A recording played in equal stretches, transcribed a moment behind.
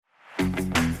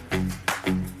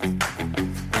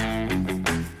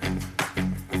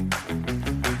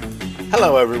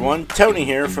Hello everyone, Tony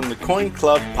here from the Coin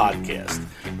Club podcast.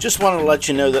 Just wanted to let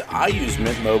you know that I use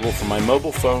Mint Mobile for my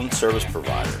mobile phone service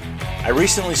provider. I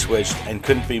recently switched and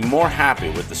couldn't be more happy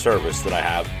with the service that I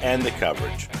have and the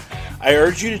coverage. I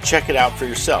urge you to check it out for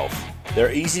yourself.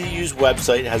 Their easy-to-use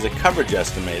website has a coverage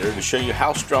estimator to show you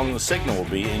how strong the signal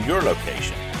will be in your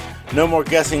location. No more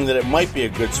guessing that it might be a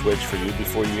good switch for you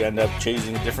before you end up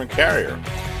chasing a different carrier.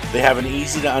 They have an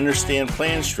easy-to-understand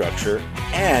plan structure,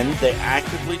 and they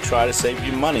actively try to save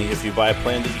you money if you buy a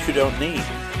plan that you don't need.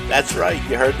 That's right,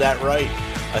 you heard that right.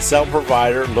 A cell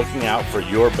provider looking out for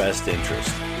your best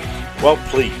interest. Well,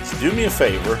 please, do me a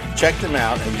favor, check them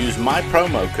out and use my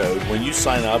promo code when you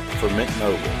sign up for Mint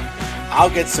Mobile. I'll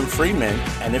get some free Mint,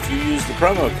 and if you use the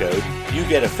promo code, you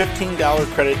get a $15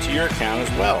 credit to your account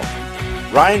as well.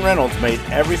 Ryan Reynolds made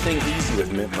everything easy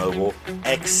with Mint Mobile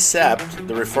except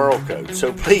the referral code.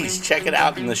 So please check it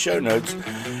out in the show notes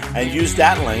and use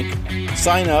that link,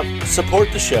 sign up,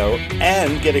 support the show,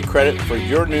 and get a credit for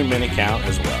your new Mint account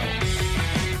as well.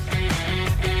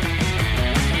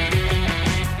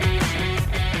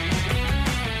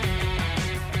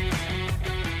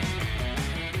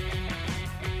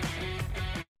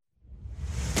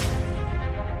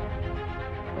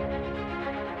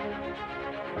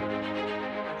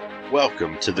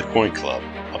 Welcome to the Coin Club,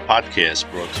 a podcast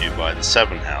brought to you by the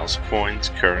Seven House Coins,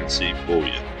 Currency,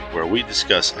 Bullion, where we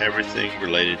discuss everything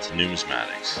related to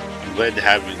numismatics. I'm glad to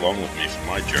have you along with me for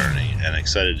my journey and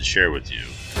excited to share with you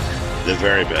the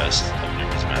very best of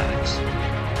numismatics.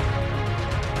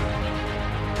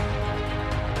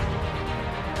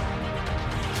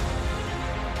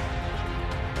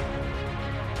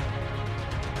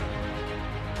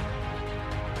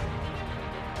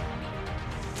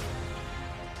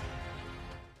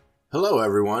 Hello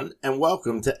everyone, and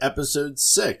welcome to episode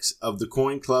 6 of the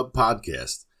Coin Club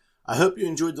podcast. I hope you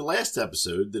enjoyed the last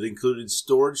episode that included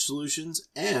storage solutions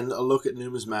and a look at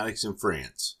numismatics in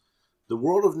France. The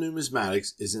world of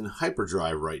numismatics is in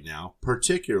hyperdrive right now,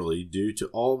 particularly due to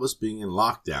all of us being in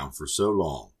lockdown for so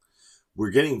long.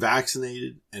 We're getting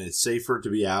vaccinated, and it's safer to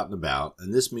be out and about,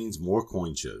 and this means more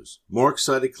coin shows, more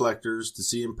excited collectors to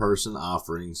see in-person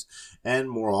offerings, and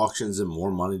more auctions and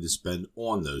more money to spend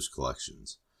on those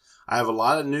collections. I have a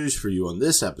lot of news for you on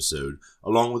this episode,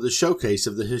 along with a showcase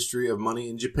of the history of money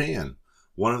in Japan,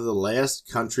 one of the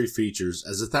last country features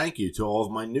as a thank you to all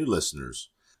of my new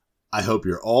listeners. I hope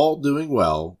you're all doing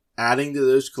well, adding to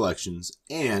those collections,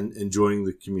 and enjoying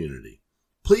the community.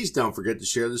 Please don't forget to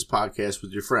share this podcast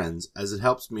with your friends, as it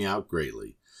helps me out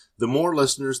greatly. The more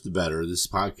listeners, the better this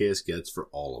podcast gets for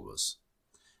all of us.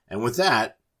 And with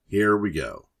that, here we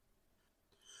go.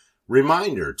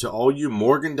 Reminder to all you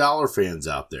Morgan Dollar fans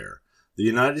out there, the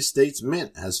United States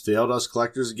Mint has failed us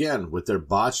collectors again with their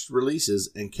botched releases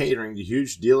and catering to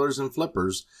huge dealers and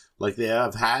flippers like they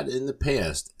have had in the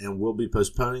past, and will be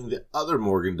postponing the other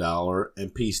Morgan Dollar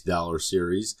and Peace Dollar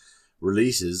series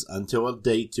releases until a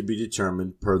date to be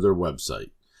determined per their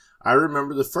website. I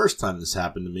remember the first time this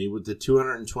happened to me with the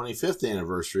 225th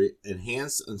anniversary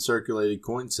enhanced uncirculated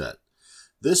coin set.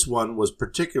 This one was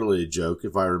particularly a joke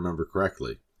if I remember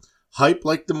correctly. Hype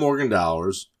like the Morgan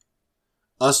Dollars,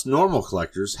 us normal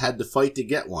collectors had to fight to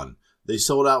get one. They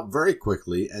sold out very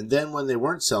quickly, and then when they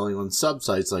weren't selling on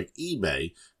subsites like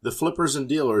eBay, the flippers and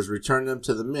dealers returned them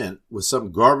to the Mint with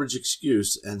some garbage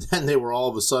excuse, and then they were all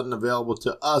of a sudden available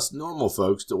to us normal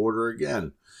folks to order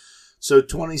again. So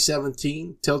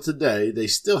 2017 till today, they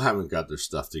still haven't got their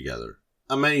stuff together.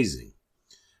 Amazing.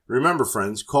 Remember,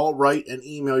 friends, call, write, and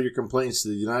email your complaints to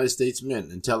the United States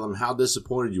Mint and tell them how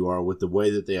disappointed you are with the way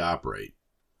that they operate.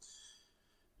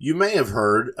 You may have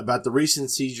heard about the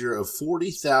recent seizure of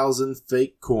 40,000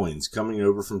 fake coins coming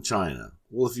over from China.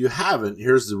 Well, if you haven't,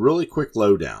 here's the really quick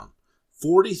lowdown.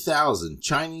 40,000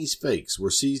 Chinese fakes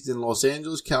were seized in Los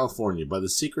Angeles, California by the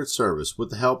Secret Service with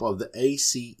the help of the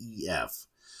ACEF.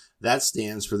 That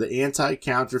stands for the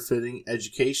Anti-Counterfeiting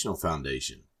Educational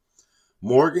Foundation.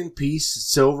 Morgan, Peace,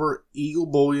 Silver, Eagle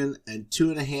Bullion, and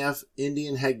 2.5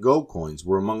 Indian head gold coins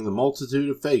were among the multitude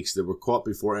of fakes that were caught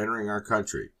before entering our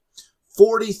country.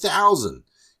 40,000!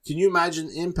 Can you imagine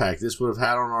the impact this would have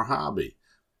had on our hobby?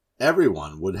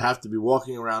 Everyone would have to be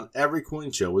walking around every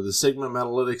coin show with a Sigma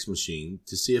Metalytics machine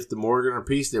to see if the Morgan or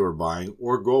Peace they were buying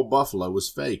or Gold Buffalo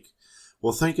was fake.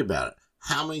 Well, think about it.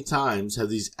 How many times have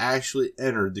these actually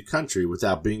entered the country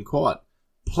without being caught?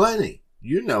 Plenty.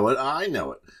 You know it. I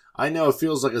know it. I know it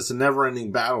feels like it's a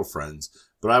never-ending battle, friends,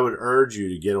 but I would urge you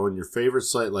to get on your favorite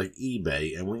site like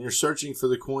eBay, and when you're searching for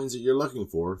the coins that you're looking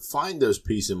for, find those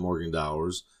Peace and Morgan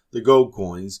dollars, the gold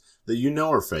coins that you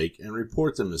know are fake, and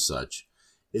report them as such.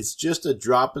 It's just a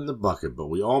drop in the bucket, but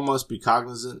we all must be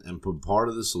cognizant and be part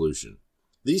of the solution.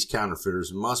 These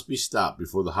counterfeiters must be stopped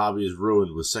before the hobby is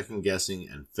ruined with second guessing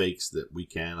and fakes that we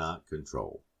cannot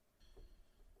control.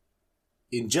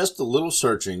 In just a little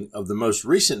searching of the most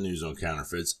recent news on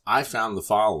counterfeits, I found the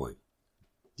following.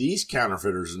 These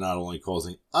counterfeiters are not only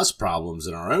causing us problems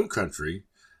in our own country,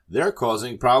 they're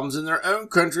causing problems in their own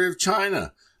country of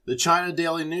China. The China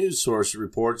Daily News source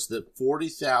reports that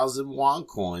 40,000 yuan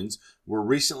coins were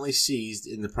recently seized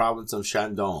in the province of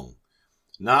Shandong.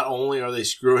 Not only are they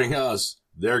screwing us,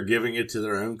 they're giving it to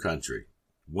their own country.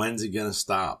 When's it going to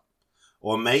stop?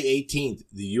 On May 18th,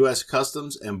 the U.S.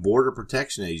 Customs and Border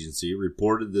Protection Agency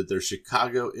reported that their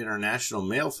Chicago International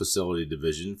Mail Facility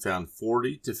Division found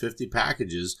 40 to 50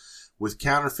 packages with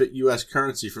counterfeit U.S.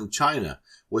 currency from China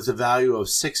with a value of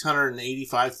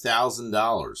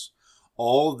 $685,000.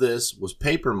 All this was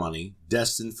paper money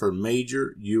destined for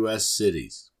major U.S.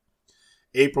 cities.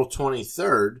 April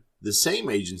 23rd, the same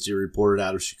agency reported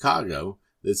out of Chicago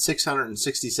that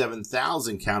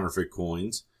 667,000 counterfeit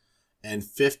coins and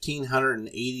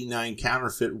 1,589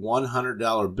 counterfeit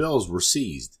 $100 bills were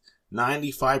seized.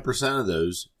 95% of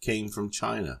those came from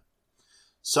China.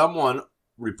 Someone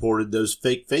reported those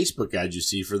fake Facebook ads you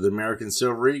see for the American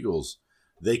Silver Eagles.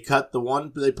 They cut the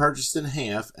one they purchased in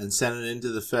half and sent it into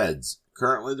the feds.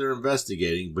 Currently they're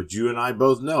investigating, but you and I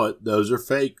both know it. Those are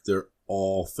fake. They're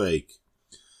all fake.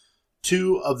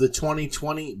 2 of the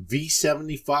 2020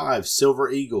 V75 Silver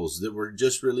Eagles that were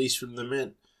just released from the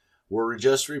mint were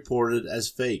just reported as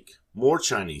fake. More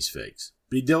Chinese fakes.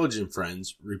 Be diligent,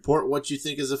 friends. Report what you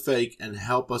think is a fake and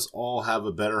help us all have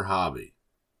a better hobby.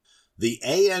 The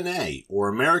ANA, or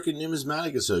American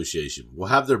Numismatic Association, will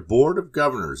have their Board of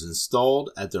Governors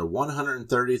installed at their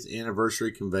 130th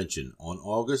anniversary convention on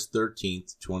August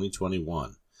 13th,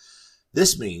 2021.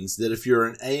 This means that if you're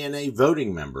an ANA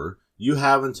voting member, you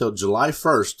have until July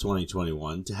 1st,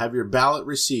 2021 to have your ballot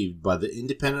received by the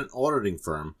independent auditing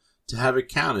firm to have it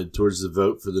counted towards the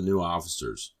vote for the new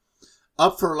officers.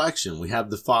 Up for election, we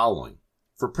have the following.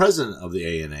 For president of the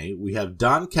ANA, we have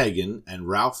Don Kagan and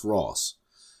Ralph Ross.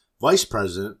 Vice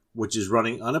president, which is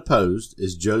running unopposed,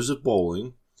 is Joseph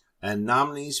Bowling, and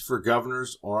nominees for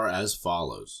governors are as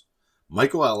follows.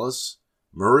 Michael Ellis,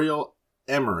 Muriel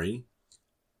Emery,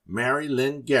 Mary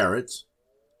Lynn Garrett,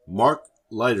 Mark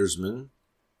Leitersman,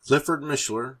 Clifford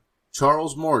Mishler,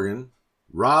 Charles Morgan,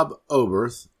 Rob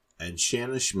Oberth, and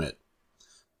Shanna Schmidt.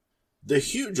 The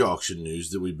huge auction news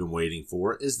that we've been waiting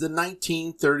for is the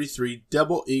 1933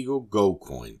 Double Eagle Gold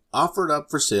Coin, offered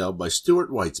up for sale by Stuart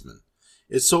Weitzman.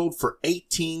 It sold for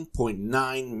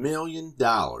 $18.9 million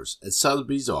at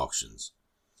Sotheby's auctions.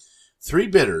 3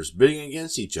 bidders bidding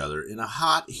against each other in a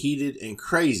hot, heated, and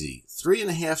crazy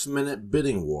 3.5-minute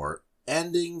bidding war,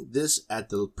 ending this at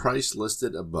the price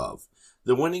listed above.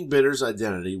 The winning bidder's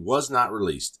identity was not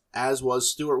released, as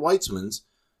was Stuart Weitzman's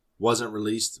wasn't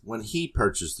released when he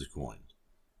purchased the coin.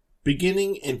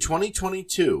 Beginning in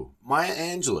 2022, Maya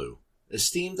Angelou,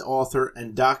 esteemed author,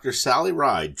 and Dr. Sally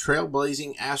Ride,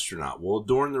 trailblazing astronaut, will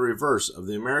adorn the reverse of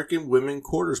the American Women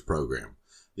Quarters program.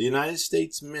 The United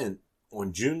States Mint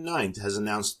on June 9th has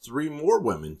announced 3 more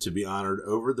women to be honored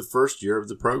over the first year of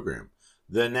the program.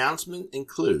 The announcement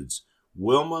includes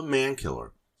Wilma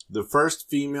Mankiller, the first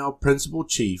female principal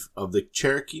chief of the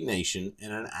Cherokee Nation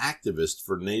and an activist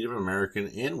for Native American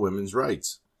and women's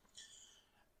rights.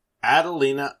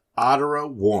 Adelina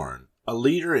Ottera Warren, a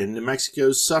leader in New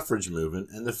Mexico's suffrage movement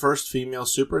and the first female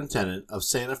superintendent of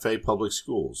Santa Fe Public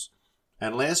Schools.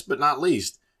 And last but not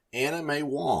least, Anna May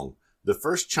Wong, the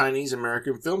first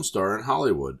Chinese-American film star in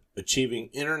Hollywood, achieving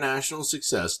international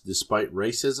success despite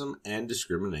racism and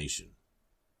discrimination.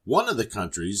 One of the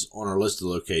countries on our list of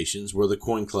locations where the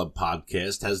Coin Club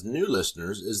podcast has new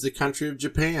listeners is the country of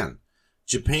Japan.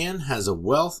 Japan has a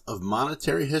wealth of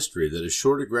monetary history that is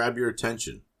sure to grab your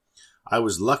attention. I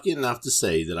was lucky enough to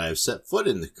say that I have set foot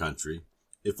in the country,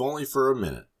 if only for a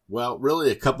minute. Well,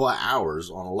 really a couple of hours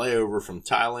on a layover from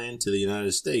Thailand to the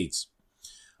United States.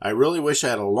 I really wish I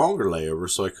had a longer layover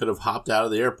so I could have hopped out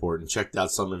of the airport and checked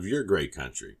out some of your great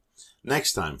country.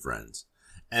 Next time, friends.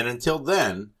 And until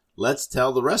then, let's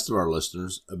tell the rest of our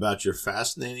listeners about your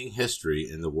fascinating history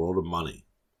in the world of money.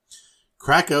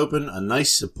 Crack open a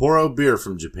nice Sapporo beer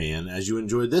from Japan as you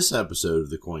enjoy this episode of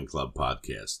the Coin Club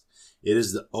podcast. It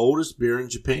is the oldest beer in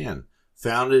Japan,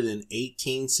 founded in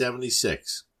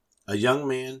 1876. A young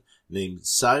man named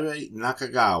Saibe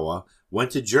Nakagawa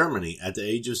went to Germany at the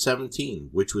age of 17,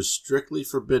 which was strictly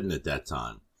forbidden at that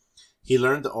time. He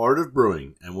learned the art of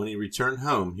brewing, and when he returned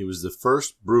home, he was the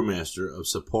first brewmaster of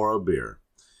Sapporo beer.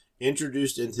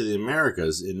 Introduced into the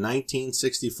Americas in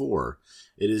 1964,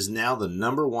 it is now the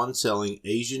 #1 selling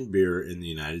Asian beer in the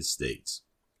United States.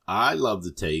 I love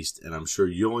the taste, and I'm sure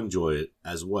you'll enjoy it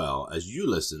as well as you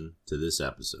listen to this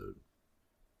episode.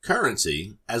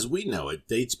 Currency, as we know it,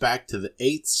 dates back to the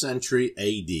 8th century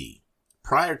AD.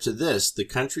 Prior to this, the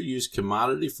country used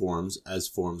commodity forms as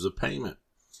forms of payment.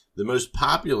 The most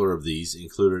popular of these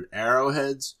included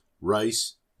arrowheads,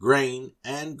 rice, grain,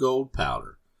 and gold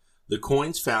powder. The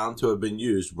coins found to have been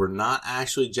used were not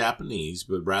actually Japanese,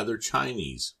 but rather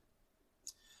Chinese.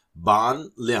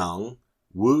 Ban Liang,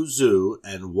 Wu Zhu,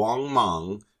 and Wang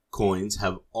Mang coins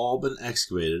have all been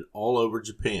excavated all over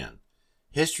Japan.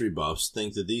 History buffs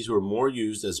think that these were more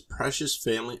used as precious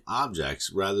family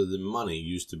objects rather than money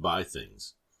used to buy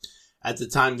things. At the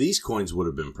time these coins would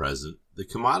have been present, the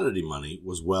commodity money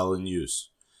was well in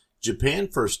use. Japan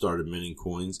first started minting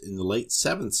coins in the late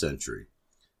 7th century.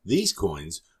 These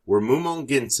coins were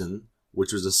Mumonginsen,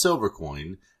 which was a silver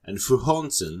coin, and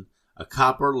Fuhonsen, a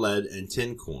copper, lead, and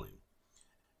tin coin.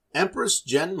 Empress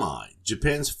Genmai,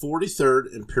 Japan's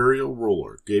 43rd imperial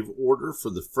ruler, gave order for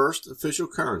the first official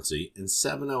currency in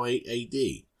 708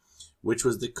 AD, which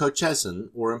was the kochesen,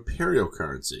 or imperial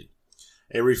currency.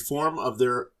 A reform of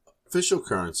their official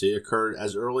currency occurred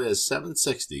as early as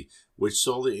 760, which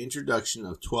saw the introduction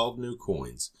of 12 new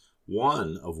coins,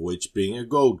 one of which being a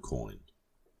gold coin.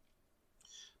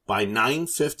 By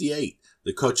 958,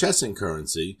 the kochesen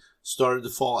currency started to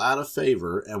fall out of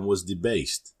favor and was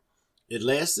debased. It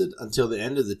lasted until the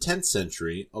end of the 10th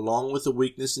century, along with a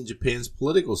weakness in Japan's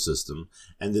political system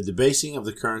and the debasing of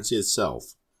the currency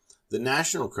itself. The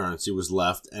national currency was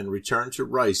left and returned to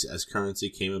rice as currency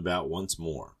came about once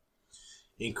more.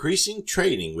 Increasing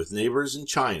trading with neighbors in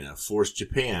China forced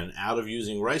Japan out of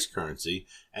using rice currency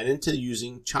and into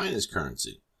using China's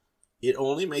currency. It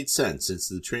only made sense since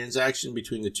the transaction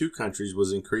between the two countries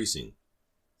was increasing.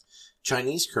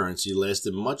 Chinese currency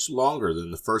lasted much longer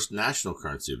than the first national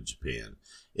currency of Japan.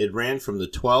 It ran from the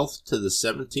 12th to the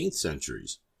 17th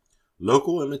centuries.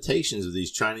 Local imitations of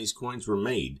these Chinese coins were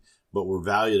made, but were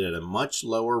valued at a much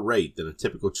lower rate than a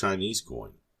typical Chinese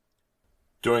coin.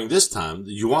 During this time,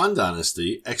 the Yuan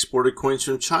dynasty exported coins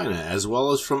from China as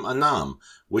well as from Annam,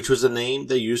 which was a name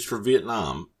they used for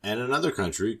Vietnam, and another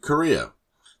country, Korea.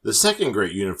 The second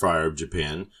great unifier of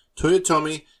Japan,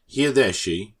 Toyotomi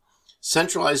Hideyoshi,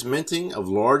 centralized minting of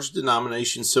large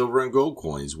denomination silver and gold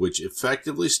coins, which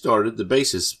effectively started the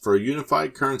basis for a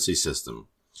unified currency system.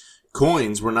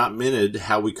 Coins were not minted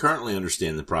how we currently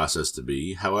understand the process to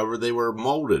be, however they were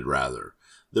molded rather.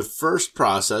 The first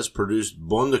process produced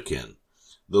bundokin.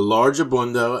 The large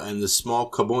abundo and the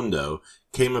small kabundo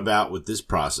came about with this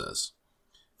process.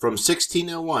 From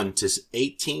 1601 to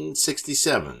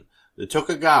 1867, the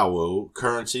Tokugawa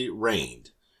currency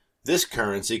reigned. This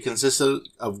currency consisted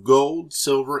of gold,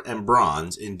 silver, and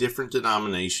bronze in different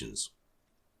denominations.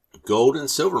 Gold and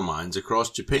silver mines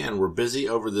across Japan were busy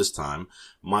over this time,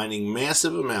 mining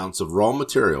massive amounts of raw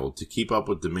material to keep up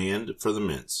with demand for the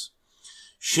mints.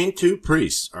 Shinto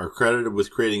priests are credited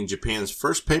with creating Japan's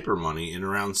first paper money in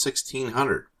around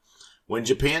 1600. When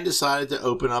Japan decided to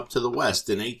open up to the West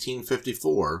in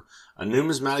 1854, a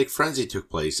numismatic frenzy took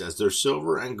place as their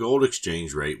silver and gold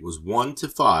exchange rate was 1 to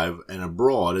 5, and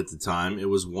abroad at the time it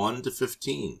was 1 to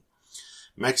 15.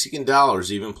 Mexican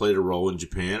dollars even played a role in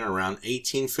Japan around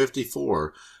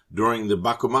 1854 during the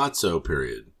Bakumatsu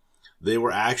period. They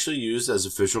were actually used as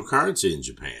official currency in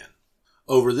Japan.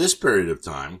 Over this period of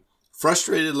time,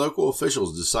 frustrated local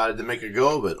officials decided to make a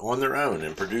go of it on their own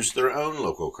and produce their own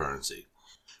local currency.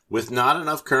 With not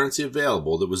enough currency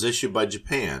available that was issued by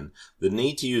Japan, the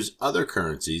need to use other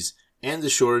currencies and the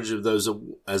shortage of those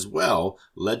as well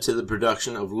led to the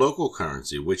production of local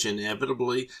currency, which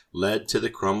inevitably led to the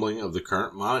crumbling of the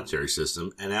current monetary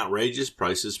system and outrageous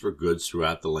prices for goods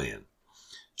throughout the land.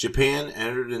 Japan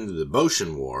entered into the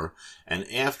Boshin War, and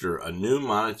after a new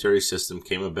monetary system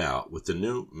came about with the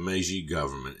new Meiji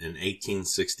government in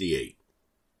 1868.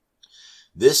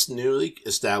 This newly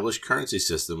established currency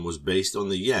system was based on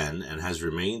the yen and has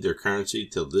remained their currency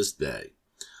till this day.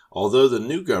 Although the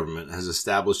new government has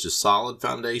established a solid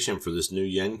foundation for this new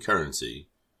yen currency,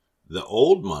 the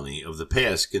old money of the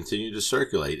past continued to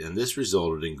circulate, and this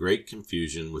resulted in great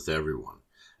confusion with everyone.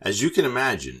 As you can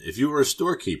imagine, if you were a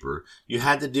storekeeper, you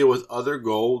had to deal with other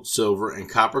gold, silver, and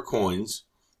copper coins,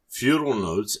 feudal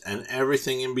notes, and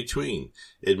everything in between.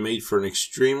 It made for an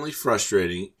extremely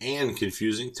frustrating and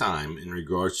confusing time in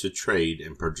regards to trade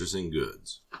and purchasing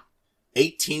goods.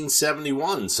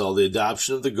 1871 saw the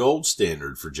adoption of the gold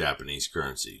standard for Japanese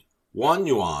currency. 1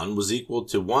 yuan was equal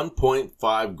to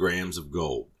 1.5 grams of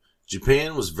gold.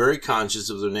 Japan was very conscious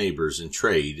of their neighbors in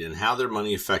trade and how their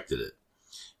money affected it.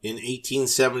 In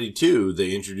 1872,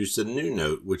 they introduced a new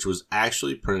note which was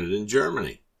actually printed in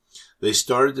Germany. They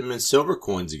started to mint silver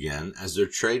coins again as their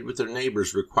trade with their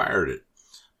neighbors required it.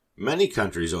 Many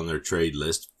countries on their trade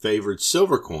list favored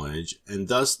silver coinage, and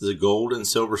thus the gold and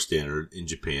silver standard in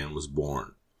Japan was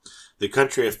born. The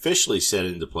country officially set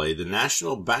into play the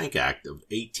National Bank Act of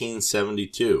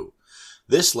 1872.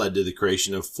 This led to the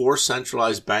creation of 4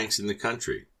 centralized banks in the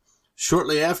country.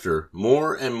 Shortly after,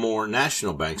 more and more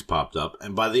national banks popped up,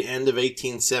 and by the end of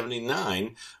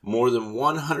 1879, more than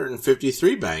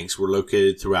 153 banks were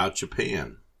located throughout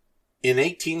Japan. In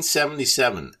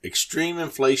 1877, extreme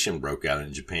inflation broke out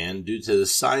in Japan due to the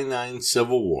Sinan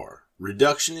Civil War.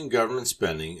 Reduction in government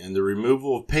spending and the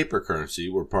removal of paper currency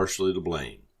were partially to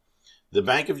blame. The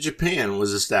Bank of Japan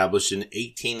was established in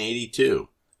 1882.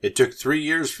 It took 3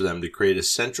 years for them to create a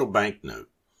central banknote.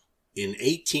 In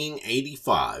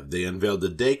 1885, they unveiled the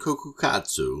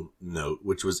Daikokukatsu note,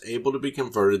 which was able to be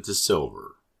converted to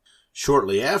silver.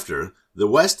 Shortly after, the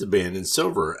West abandoned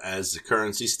silver as the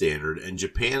currency standard, and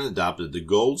Japan adopted the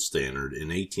gold standard in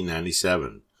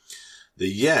 1897. The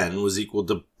yen was equal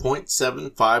to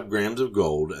 0.75 grams of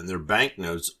gold, and their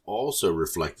banknotes also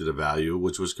reflected a value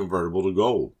which was convertible to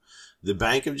gold. The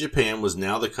Bank of Japan was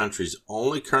now the country's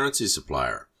only currency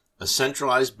supplier. A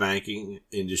centralized banking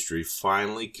industry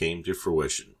finally came to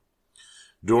fruition.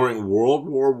 During World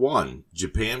War I,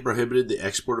 Japan prohibited the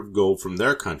export of gold from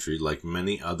their country like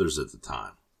many others at the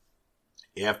time.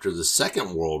 After the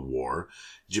Second World War,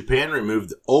 Japan removed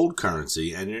the old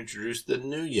currency and introduced the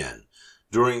new yen.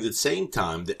 During the same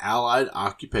time, the Allied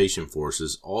occupation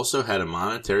forces also had a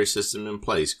monetary system in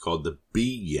place called the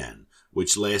B-yen,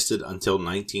 which lasted until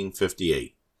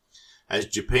 1958. As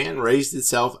Japan raised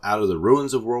itself out of the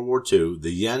ruins of World War II,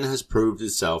 the yen has proved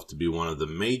itself to be one of the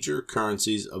major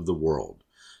currencies of the world.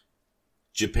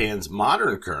 Japan's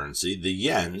modern currency, the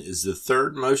yen, is the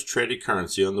 3rd most traded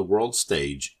currency on the world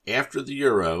stage after the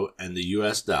euro and the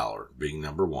US dollar, being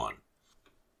number 1.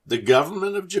 The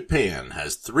government of Japan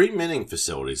has 3 minting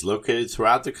facilities located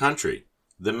throughout the country.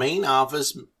 The main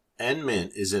office and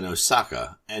mint is in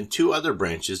Osaka, and 2 other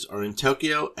branches are in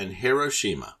Tokyo and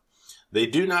Hiroshima. They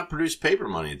do not produce paper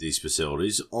money at these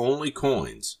facilities, only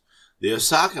coins. The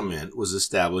Osaka Mint was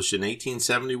established in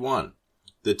 1871.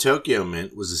 The Tokyo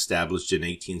Mint was established in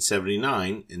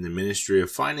 1879 in the Ministry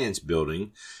of Finance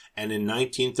building, and in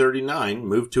 1939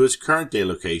 moved to its current-day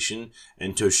location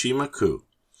in Toshima-ku.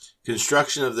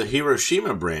 Construction of the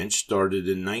Hiroshima branch started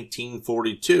in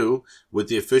 1942, with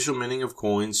the official minting of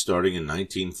coins starting in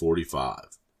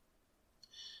 1945.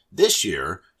 This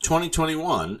year,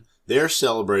 2021, they are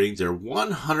celebrating their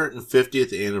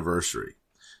 150th anniversary.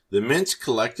 The mints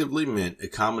collectively mint a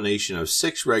combination of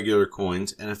 6 regular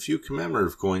coins and a few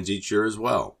commemorative coins each year as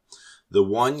well. The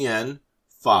 1 yen,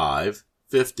 5,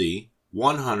 50,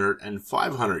 100, and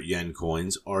 500 yen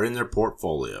coins are in their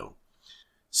portfolio.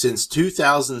 Since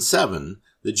 2007,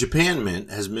 the Japan Mint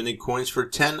has minted coins for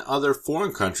 10 other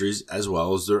foreign countries as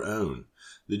well as their own.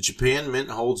 The Japan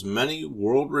Mint holds many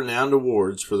world-renowned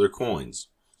awards for their coins.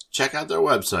 Check out their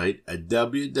website at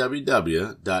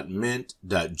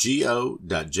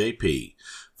www.mint.go.jp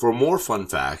for more fun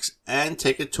facts and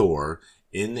take a tour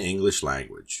in the English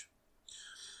language.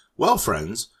 Well,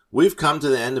 friends, we've come to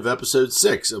the end of episode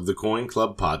 6 of the Coin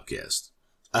Club podcast.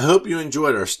 I hope you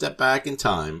enjoyed our step back in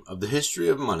time of the history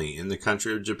of money in the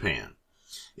country of Japan.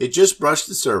 It just brushed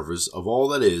the surface of all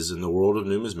that is in the world of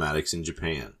numismatics in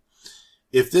Japan.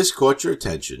 If this caught your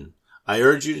attention, I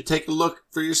urge you to take a look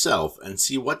for yourself and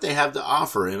see what they have to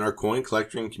offer in our coin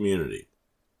collecting community.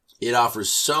 It offers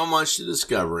so much to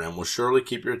discover and will surely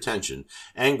keep your attention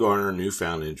and garner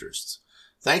newfound interests.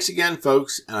 Thanks again,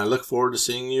 folks, and I look forward to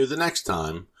seeing you the next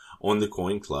time on the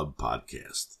Coin Club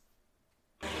podcast.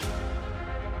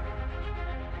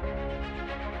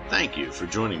 Thank you for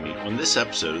joining me on this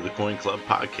episode of the Coin Club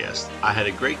podcast. I had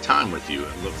a great time with you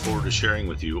and look forward to sharing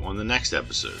with you on the next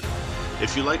episode.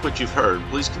 If you like what you've heard,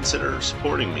 please consider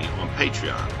supporting me on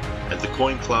Patreon at the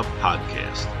Coin Club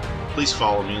Podcast. Please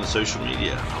follow me on social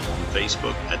media. I'm on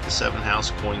Facebook at the 7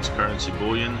 House Coins Currency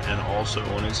Bullion and also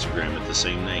on Instagram at the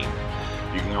same name.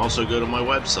 You can also go to my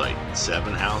website,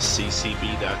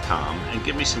 7houseccb.com, and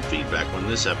give me some feedback on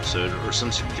this episode or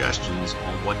some suggestions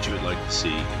on what you would like to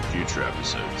see in future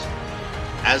episodes.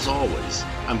 As always,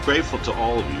 I'm grateful to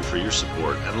all of you for your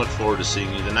support and look forward to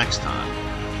seeing you the next time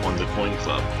on the Coin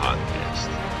Club Podcast.